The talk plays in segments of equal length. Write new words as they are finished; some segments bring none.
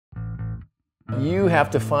You have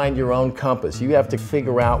to find your own compass. You have to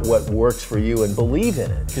figure out what works for you and believe in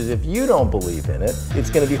it. Because if you don't believe in it, it's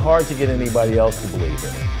going to be hard to get anybody else to believe in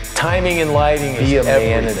it. Timing and lighting is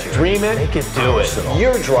everything. Manager. Dream it, make it do it.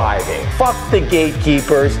 You're driving. Fuck the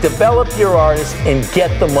gatekeepers, develop your artist, and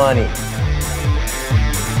get the money.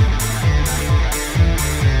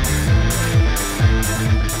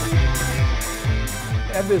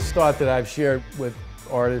 I have this thought that I've shared with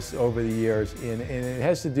artists over the years, and it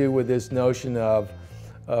has to do with this notion of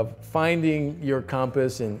finding your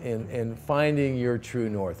compass and finding your true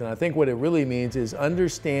north. And I think what it really means is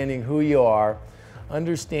understanding who you are,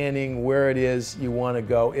 understanding where it is you want to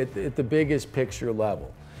go at the biggest picture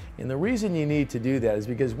level. And the reason you need to do that is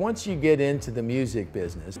because once you get into the music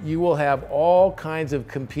business, you will have all kinds of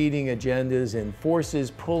competing agendas and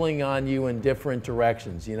forces pulling on you in different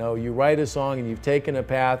directions. You know, you write a song and you've taken a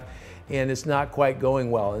path and it's not quite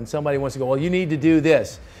going well. And somebody wants to go, well, you need to do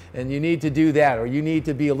this, and you need to do that, or you need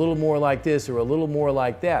to be a little more like this or a little more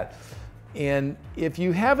like that. And if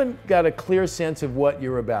you haven't got a clear sense of what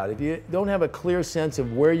you're about, if you don't have a clear sense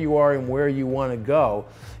of where you are and where you want to go,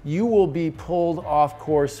 you will be pulled off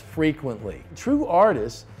course frequently. True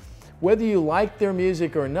artists, whether you like their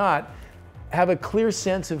music or not, have a clear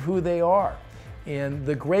sense of who they are. And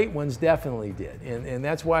the great ones definitely did. And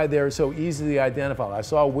that's why they're so easily identifiable. I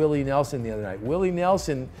saw Willie Nelson the other night. Willie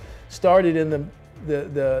Nelson started in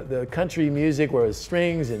the country music where it was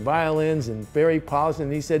strings and violins and very polished,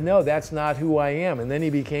 and he said, no, that's not who I am. And then he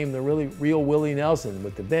became the real Willie Nelson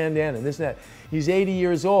with the bandana and this and that. He's 80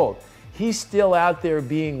 years old. He's still out there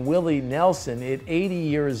being Willie Nelson at 80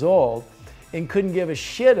 years old and couldn't give a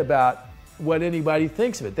shit about what anybody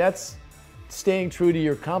thinks of it. That's staying true to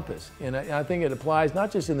your compass. And I think it applies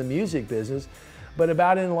not just in the music business, but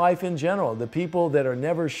about in life in general. The people that are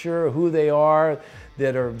never sure who they are,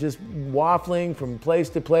 that are just waffling from place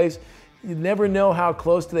to place, you never know how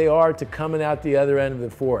close they are to coming out the other end of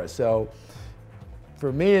the forest. So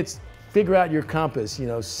for me, it's figure out your compass, you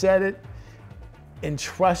know, set it and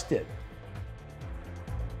trust it.